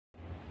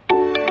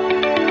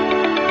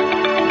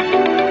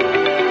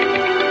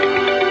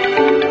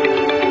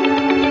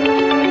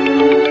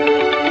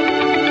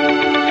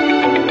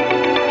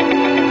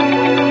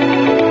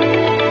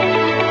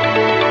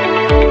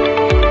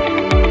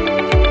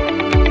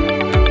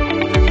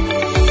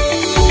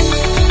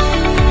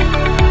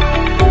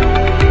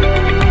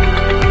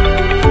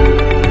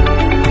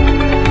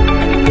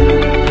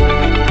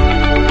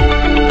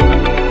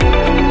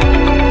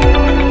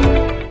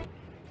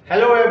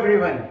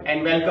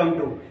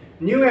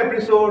new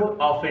episode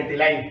of Hilti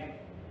Live.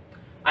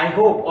 I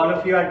hope all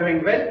of you are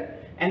doing well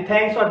and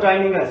thanks for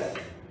joining us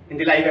in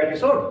the live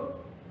episode.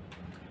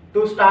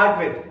 To start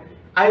with,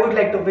 I would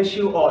like to wish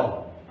you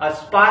all a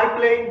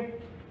sparkling,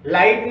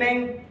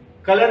 lightning,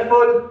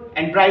 colorful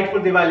and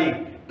brightful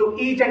Diwali to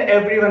each and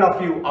every one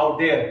of you out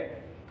there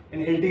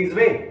in Hilti's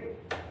way.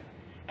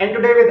 And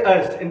today with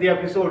us in the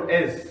episode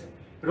is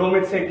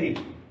Romit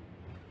Sethi,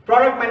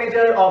 Product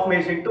Manager of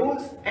Measuring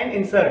Tools and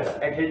Inserts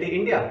at Hilti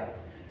India.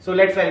 So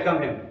let's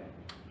welcome him.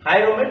 Hi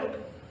Romit,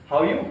 how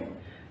are you?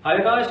 Hi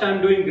Akash,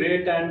 I'm doing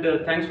great and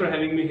thanks for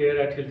having me here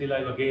at Hilti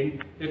Live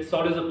again. It's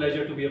always a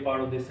pleasure to be a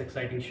part of this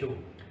exciting show.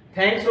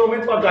 Thanks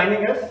Romit for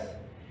joining us.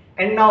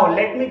 And now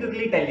let me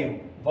quickly tell you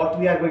what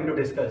we are going to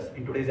discuss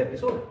in today's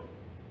episode.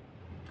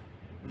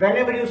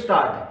 Whenever you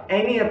start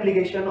any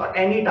application or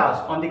any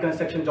task on the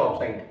construction job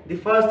site, the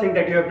first thing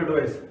that you have to do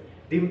is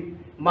the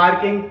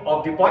marking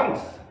of the points.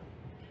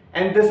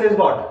 And this is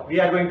what we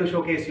are going to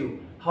showcase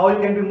you, how you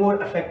can be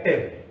more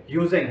effective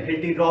using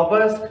Hilti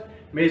robust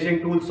measuring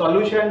tool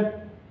solution.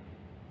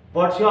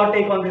 What's your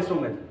take on this,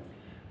 Romit?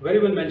 Very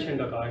well mentioned,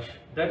 Akash.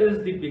 That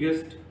is the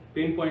biggest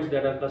pain points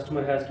that our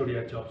customer has today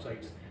at job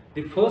sites.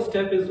 The first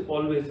step is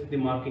always the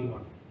marking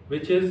one,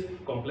 which is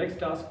complex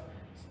task,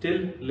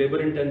 still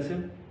labor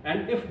intensive,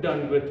 and if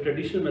done with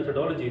traditional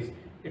methodologies,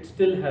 it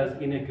still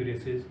has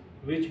inaccuracies,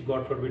 which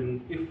God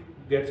forbid, if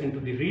gets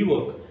into the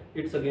rework,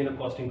 it's again a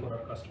costing for our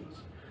customers.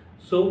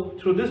 So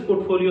through this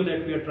portfolio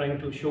that we are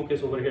trying to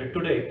showcase over here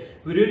today,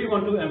 we really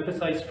want to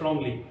emphasize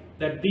strongly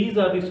that these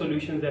are the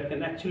solutions that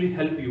can actually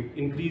help you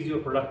increase your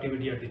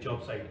productivity at the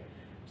job site.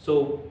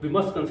 So we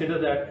must consider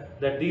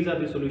that these are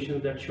the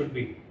solutions that should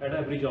be at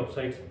every job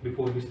sites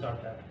before we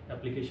start that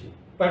application.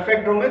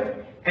 Perfect,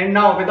 Romit. And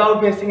now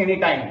without wasting any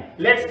time,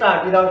 let's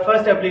start with our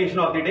first application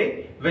of the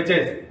day, which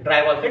is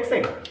drywall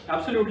fixing.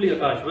 Absolutely,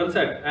 Akash, well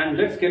said. And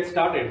let's get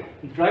started.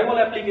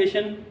 Drywall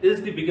application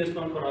is the biggest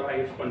one for our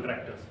IF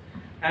contractors.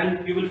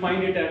 And you will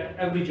find it at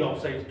every job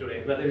site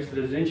today, whether it's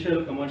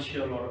residential,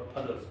 commercial or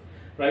others,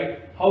 right?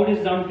 How it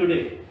is done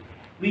today?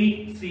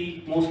 We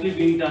see mostly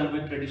being done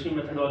with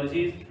traditional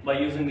methodologies by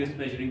using this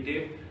measuring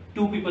tape.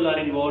 Two people are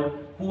involved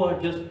who are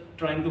just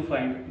trying to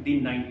find the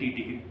 90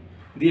 degree,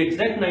 the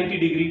exact 90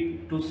 degree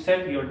to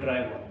set your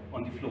drywall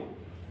on the floor,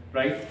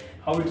 right?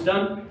 How it's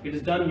done? It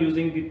is done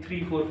using the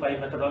 3-4-5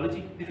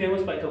 methodology, the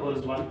famous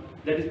Pythagoras one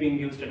that is being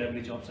used at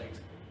every job site.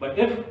 But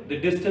if the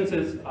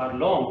distances are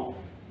long,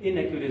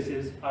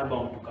 inaccuracies are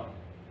bound to come.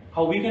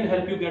 How we can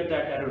help you get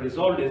that error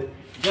resolved is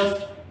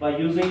just by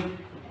using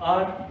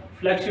our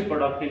flagship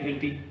product in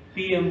Hilti,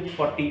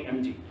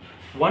 PM40mg.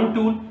 One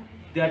tool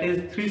that is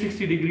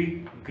 360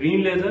 degree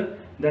green laser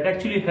that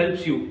actually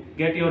helps you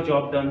get your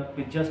job done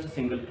with just a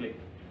single click.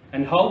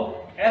 And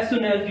how? As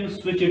soon as you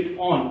switch it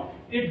on,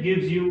 it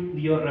gives you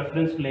your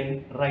reference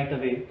plane right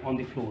away on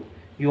the floor.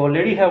 You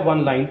already have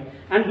one line,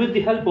 and with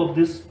the help of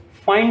this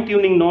fine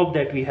tuning knob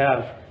that we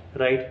have,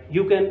 right,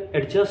 you can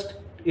adjust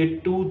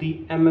it to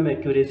the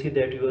accuracy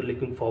that you are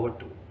looking forward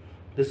to.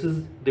 This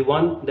is the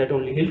one that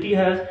only Hilti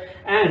has,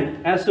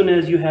 and as soon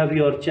as you have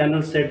your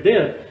channel set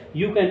there,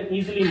 you can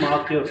easily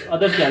mark your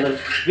other channel,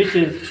 which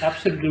is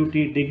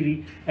absolutely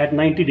degree at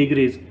 90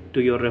 degrees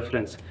to your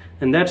reference.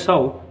 And that's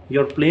how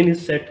your plane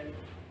is set,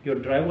 your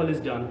drywall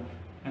is done,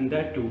 and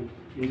that too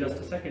in just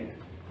a second.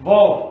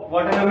 Wow,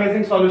 what an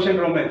amazing solution,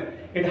 Romit.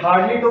 It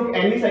hardly took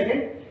any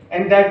second,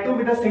 and that too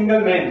with a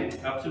single man.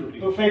 Absolutely.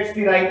 To fix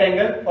the right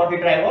angle for the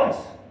drywalls.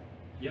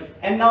 Yep.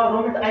 And now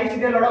Romit, I see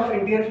there are a lot of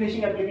interior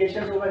finishing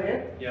applications over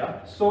here.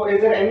 Yeah. So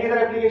is there any other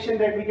application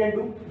that we can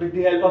do with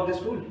the help of this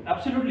tool?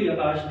 Absolutely,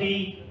 Akash.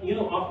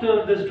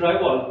 After this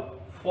drywall,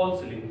 fall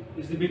sealing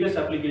is the biggest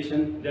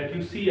application that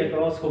you see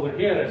across over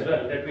here as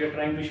well, that we are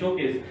trying to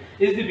showcase,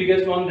 is the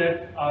biggest one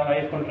that our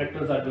IF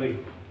contractors are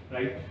doing,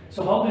 right?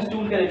 So how this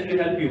tool can actually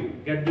help you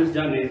get this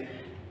done is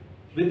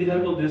with the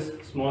help of this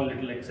small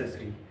little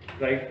accessory,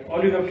 right?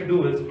 All you have to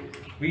do is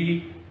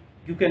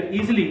you can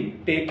easily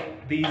take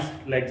these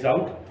legs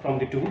out from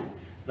the tool,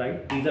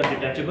 right? These are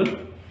detachable,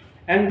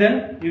 and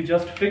then you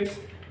just fix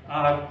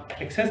our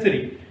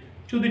accessory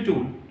to the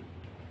tool,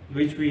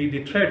 which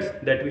the threads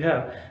that we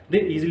have,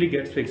 they easily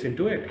get fixed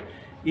into it.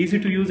 Easy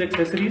to use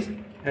accessories,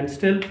 and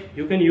still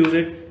you can use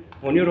it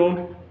on your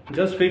own.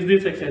 Just fix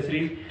this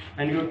accessory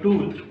and your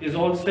tool is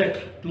all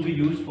set to be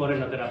used for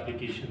another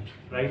application,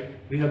 right?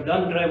 We have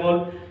done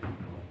drywall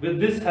with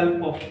this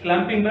help of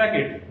clamping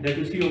bracket that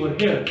you see over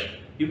here.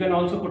 You can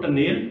also put a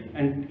nail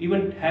and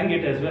even hang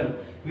it as well.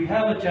 We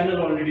have a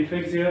channel already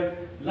fixed here,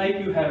 like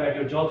you have at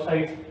your job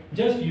sites.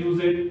 Just use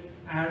it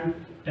and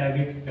tag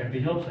it at the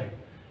job site.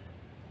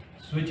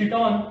 Switch it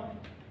on.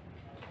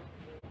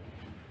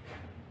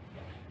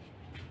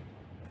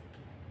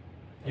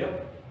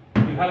 Yep.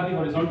 You have the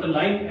horizontal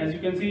line, as you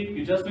can see,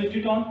 you just switched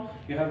it on.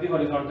 You have the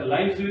horizontal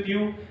lines with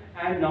you,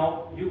 and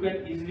now you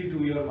can easily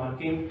do your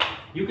marking.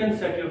 You can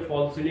set your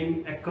false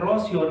ceiling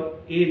across your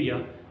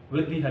area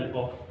with the help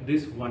of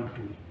this one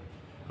tool.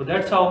 So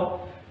that's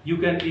how you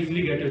can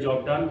easily get your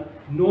job done.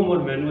 No more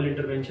manual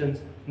interventions,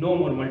 no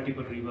more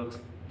multiple reworks,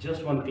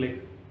 just one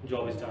click,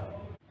 job is done.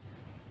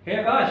 Hey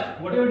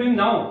Akash, what are you doing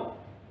now?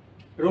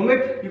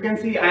 Romit, you can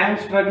see I am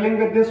struggling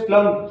with this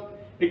plumb.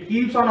 It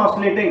keeps on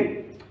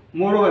oscillating.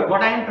 Moreover,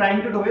 what I am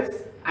trying to do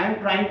is, I am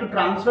trying to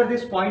transfer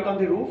this point on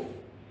the roof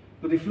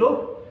to the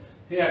floor.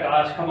 Hey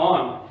Akash, come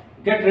on.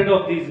 Get rid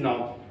of these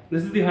now.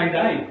 This is the high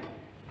dive.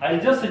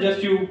 I'll just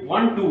suggest you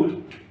one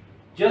tool,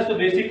 just a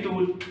basic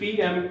tool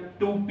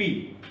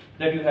PM2P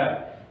that you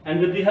have. And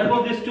with the help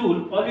of this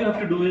tool, all you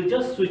have to do is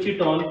just switch it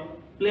on,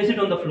 place it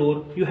on the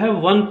floor. You have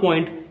one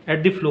point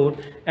at the floor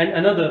and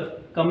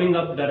another coming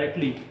up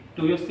directly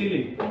to your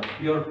ceiling.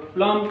 Your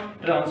plumb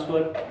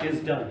transfer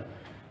is done.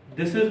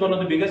 This is one of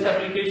the biggest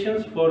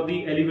applications for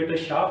the elevator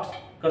shafts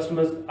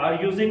customers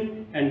are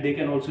using, and they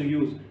can also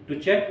use to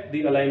check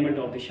the alignment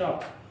of the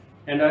shafts.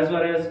 And as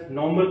far as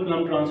normal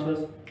plumb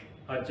transfers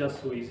are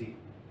just so easy.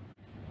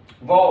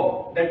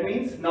 Wow, that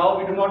means now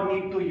we do not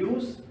need to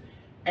use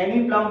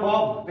any plumb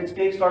bob, which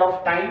takes a lot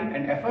of time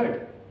and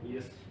effort.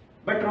 Yes.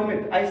 But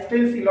Romit, I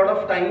still see a lot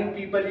of time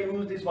people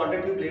use these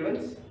water tube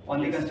levels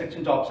on the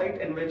construction job site,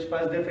 in which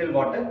first they fill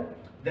water,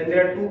 then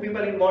there are two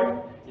people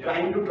involved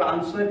trying to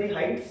transfer the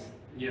heights.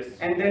 Yes.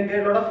 And then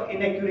there are a lot of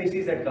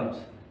inaccuracies that comes.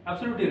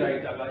 Absolutely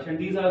right, Akash, and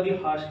these are the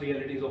harsh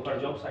realities of our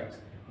job sites.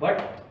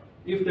 But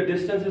if the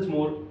distance is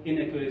more,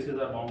 inaccuracies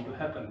are bound to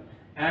happen.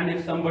 And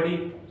if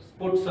somebody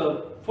puts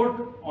a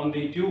foot on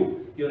the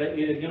tube, your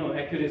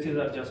accuracies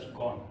are just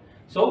gone.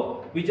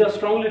 So we just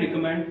strongly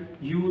recommend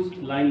use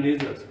line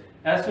lasers.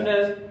 As soon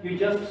as you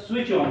just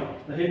switch on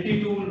the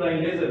Hilti tool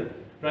line laser,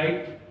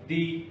 right,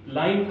 the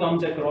line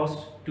comes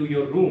across to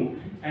your room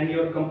and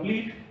your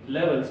complete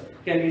levels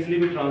can easily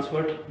be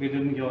transferred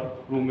within your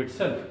room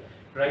itself,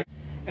 right?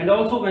 And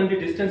also when the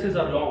distances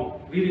are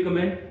long, we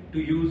recommend to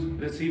use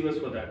receivers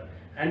for that.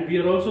 And we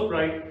are also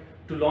trying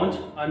to launch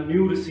a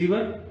new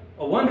receiver,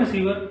 one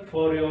receiver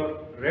for your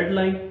red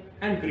line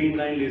and green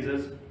line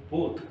lasers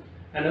both.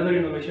 Another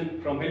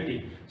innovation from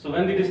Hilti. So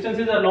when the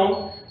distances are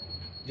long,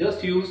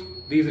 just use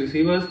these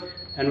receivers,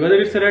 and whether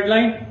it's a red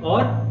line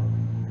or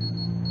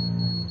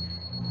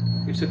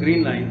it's a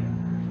green line,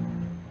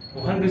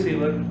 one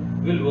receiver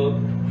will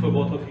work for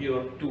both of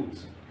your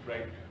tools,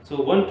 right?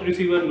 So one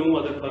receiver, no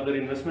other further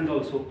investment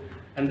also,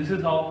 and this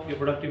is how your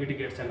productivity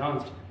gets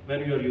enhanced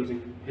when you are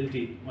using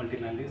Hilti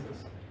multi-line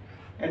lasers.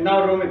 And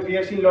now Romit, we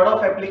have seen a lot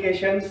of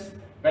applications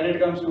when it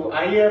comes to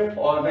IF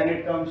or when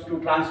it comes to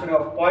transfer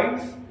of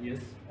points. Yes.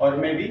 Or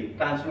maybe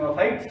transfer of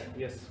heights.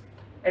 Yes.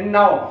 And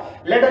now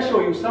let us show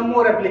you some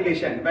more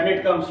application when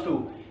it comes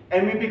to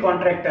MEP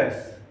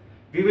contractors.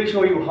 We will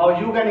show you how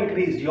you can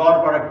increase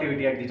your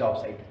productivity at the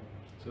job site.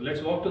 So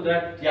let's walk to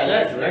that. Yeah,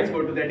 let's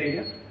go to that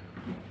area.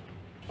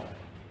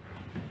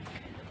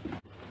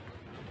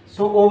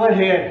 So over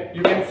here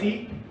you can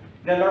see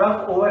there are a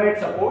lot of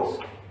overhead supports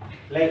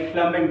like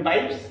plumbing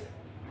pipes,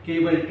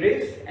 cable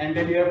trays, and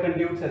then you have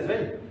conduits as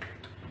well.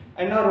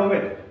 And now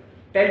Romit,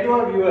 tell to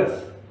our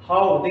viewers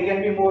how they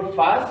can be more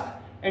fast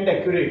and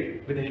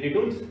accurate with Hilti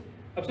tools.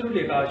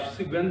 Absolutely, Akash.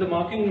 See, when the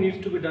marking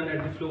needs to be done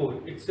at the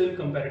floor, it's still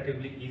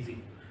comparatively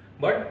easy.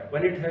 But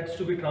when it has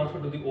to be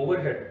transferred to the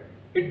overhead,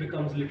 it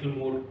becomes even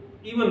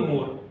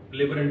more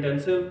labor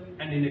intensive,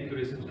 and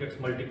inaccuracies gets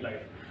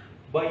multiplied.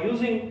 By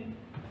using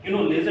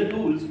laser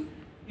tools,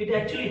 it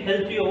actually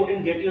helps you out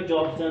and get your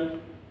jobs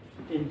done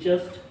in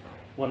just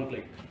one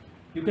click.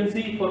 You can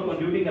see for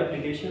conduiting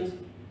applications,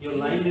 your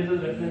line laser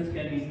reference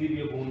can easily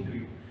be a boon to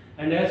you.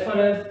 And as far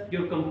as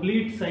your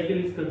complete cycle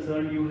is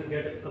concerned, you will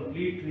get a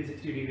complete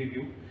 360-degree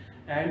view,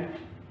 and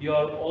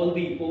all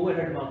the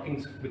overhead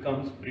markings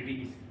becomes pretty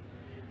easy.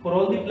 For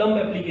all the plumb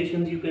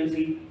applications, you can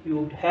see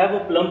you have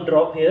a plumb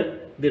drop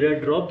here, the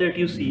red drop that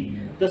you see,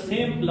 the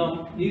same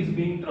plumb is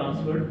being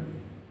transferred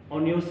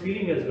on your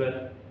ceiling as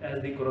well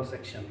as the cross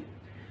section.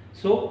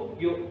 So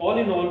all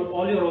in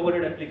all your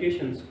overhead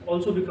applications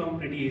also become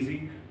pretty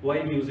easy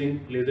while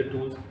using laser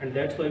tools, and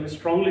that's why we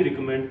strongly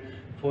recommend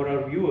for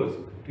our viewers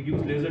to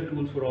use laser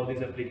tools for all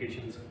these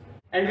applications.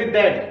 And with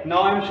that,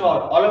 now I'm sure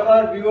all of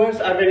our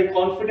viewers are very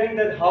confident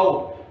that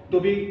how to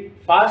be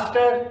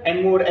faster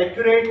and more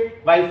accurate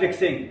while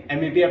fixing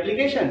MEP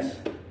applications.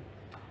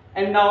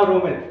 And now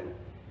Romit,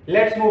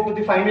 let's move to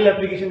the final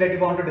application that we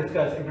want to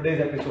discuss in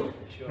today's episode,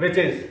 which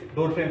is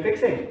door frame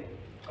fixing.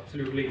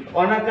 Absolutely.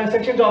 On a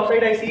construction job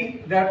site, I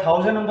see there are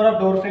 1,000 number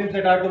of door frames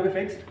that are to be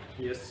fixed.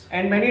 Yes.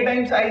 And many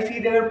times I see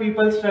there are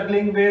people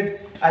struggling with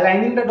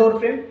aligning the door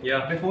frame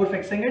before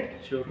fixing it,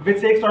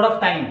 which takes a lot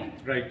of time.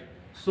 Right.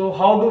 So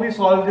how do we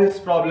solve this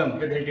problem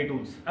with Hilti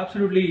tools?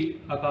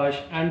 Absolutely,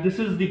 Akash. And this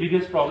is the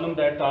biggest problem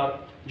that our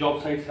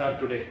job sites have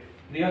today.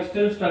 They are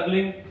still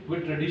struggling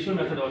with traditional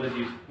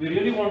methodologies. We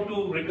really want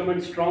to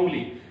recommend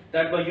strongly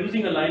that by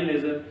using a line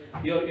laser,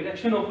 your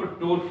erection of a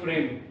door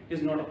frame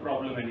is not a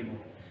problem anymore.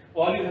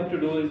 All you have to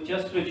do is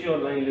just switch your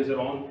line laser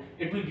on.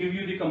 It will give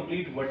you the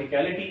complete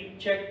verticality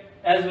check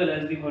as well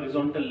as the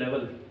horizontal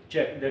level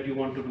check that you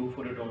want to do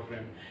for a door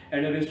frame.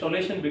 And your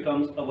installation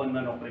becomes a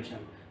one-man operation.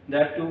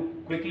 That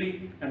too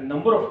quickly, and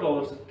number of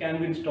towers can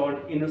be installed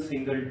in a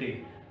single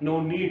day. No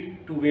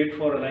need to wait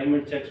for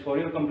alignment checks for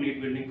your complete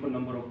building for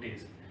number of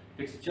days.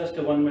 It's just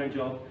a one-man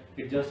job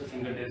It's just a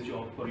single day's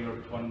job for your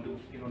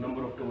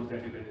number of doors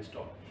that you can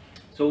install.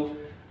 So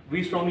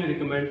we strongly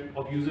recommend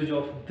of usage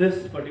of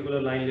this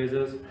particular line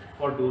lasers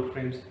for door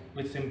frames,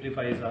 which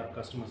simplifies our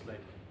customer's life.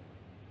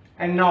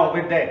 And now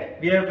with that,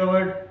 we have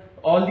covered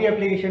all the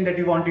application that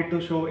we wanted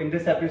to show in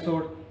this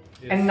episode.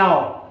 Yes. And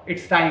now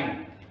it's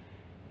time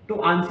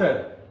to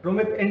answer.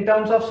 Romit, in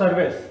terms of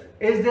service,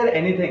 is there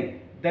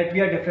anything that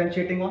we are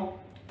differentiating on?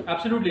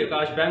 Absolutely,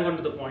 Akash, bang on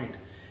to the point.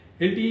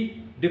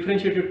 Hilti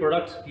differentiated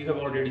products you have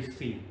already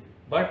seen,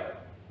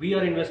 but we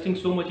are investing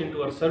so much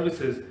into our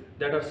services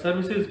that our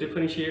services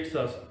differentiates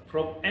us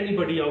from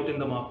anybody out in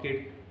the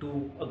market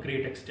to a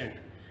great extent.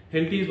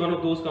 Hilti is one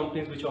of those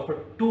companies which offer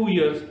 2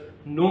 years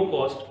no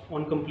cost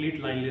on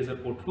complete line laser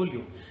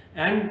portfolio.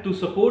 And to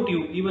support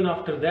you even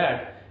after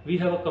that, we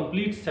have a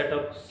complete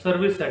setup,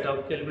 service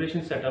setup,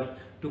 calibration setup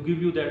to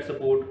give you that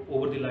support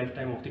over the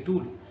lifetime of the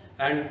tool.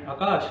 And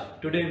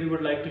Akash, today we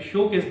would like to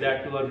showcase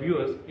that to our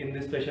viewers in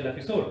this special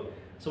episode.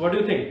 So what do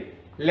you think?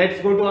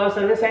 Let's go to our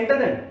service center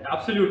then.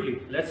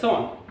 Absolutely, let's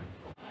on.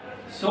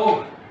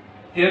 So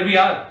here we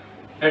are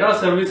at our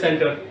service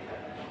center,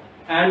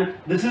 and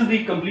this is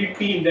the complete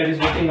team that is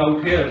working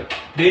out here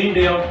day in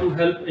day out to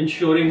help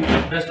ensuring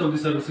the best of the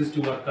services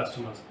to our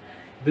customers.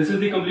 This is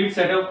the complete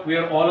setup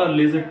where all our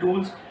laser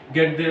tools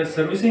get their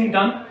servicing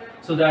done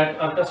so that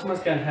our customers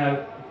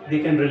they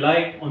can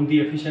rely on the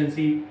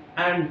efficiency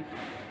and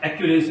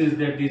accuracies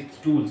that these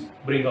tools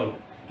bring out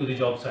to the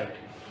job site.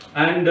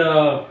 And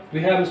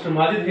we have Mr.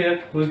 Majid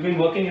here, who has been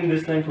working in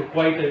this line for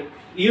quite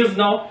years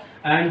now.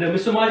 And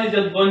Mr. Majid,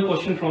 just one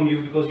question from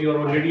you, because you are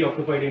already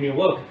occupied in your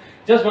work.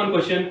 Just one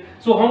question.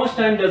 So how much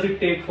time does it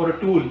take for a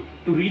tool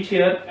to reach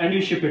here and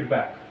you ship it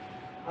back?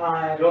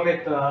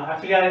 Romit,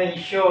 actually I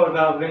ensure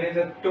that when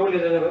the tool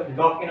is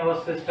docked in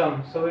our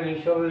system, so we'll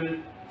ensure we'll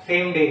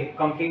same day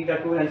complete the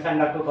tool and send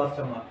that to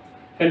customer.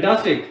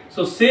 Fantastic.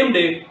 So same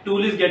day,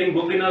 tool is getting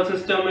booked in our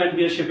system and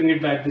we are shipping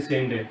it back the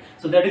same day.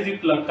 So that is the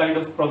kind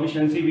of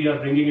proficiency we are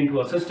bringing into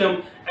our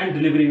system and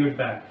delivering it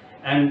back.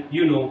 And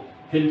you know,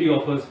 Hilti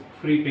offers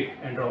free pick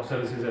and drop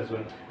services as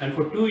well. And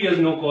for 2 years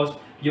no cost,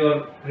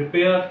 your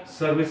repair,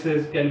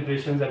 services,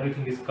 calibrations,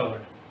 everything is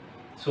covered.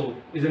 So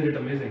isn't it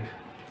amazing?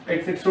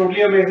 It's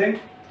totally amazing.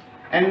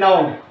 And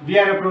now we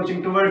are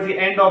approaching towards the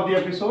end of the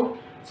episode.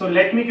 So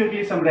let me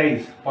quickly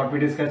summarize what we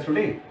discussed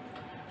today.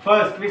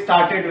 First, we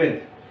started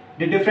with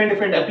the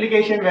different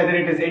application, whether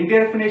it is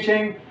interior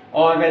finishing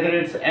or whether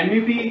it's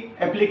MEP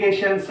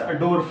applications, a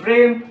door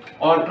frame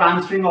or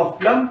transferring of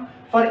plumb.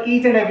 For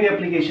each and every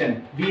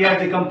application, we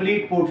have the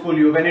complete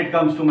portfolio when it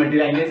comes to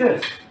multi-line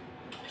lasers.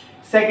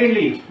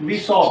 Secondly, we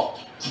saw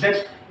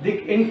that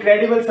the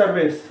incredible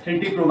service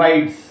Hilti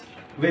provides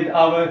with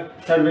our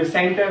service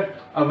center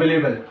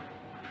available.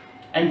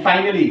 And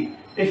finally,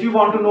 if you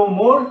want to know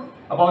more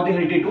about the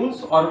Hilti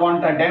tools or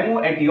want a demo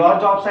at your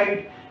job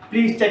site,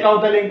 please check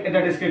out the link in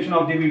the description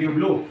of the video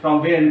below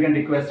from where you can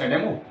request a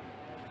demo.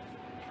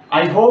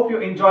 I hope you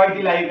enjoyed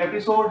the live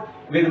episode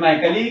with my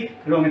colleague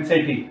Romit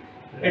Sethi.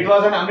 It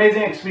was an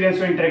amazing experience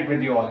to interact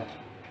with you all.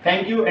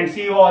 Thank you and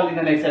see you all in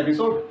the next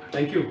episode.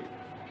 Thank you.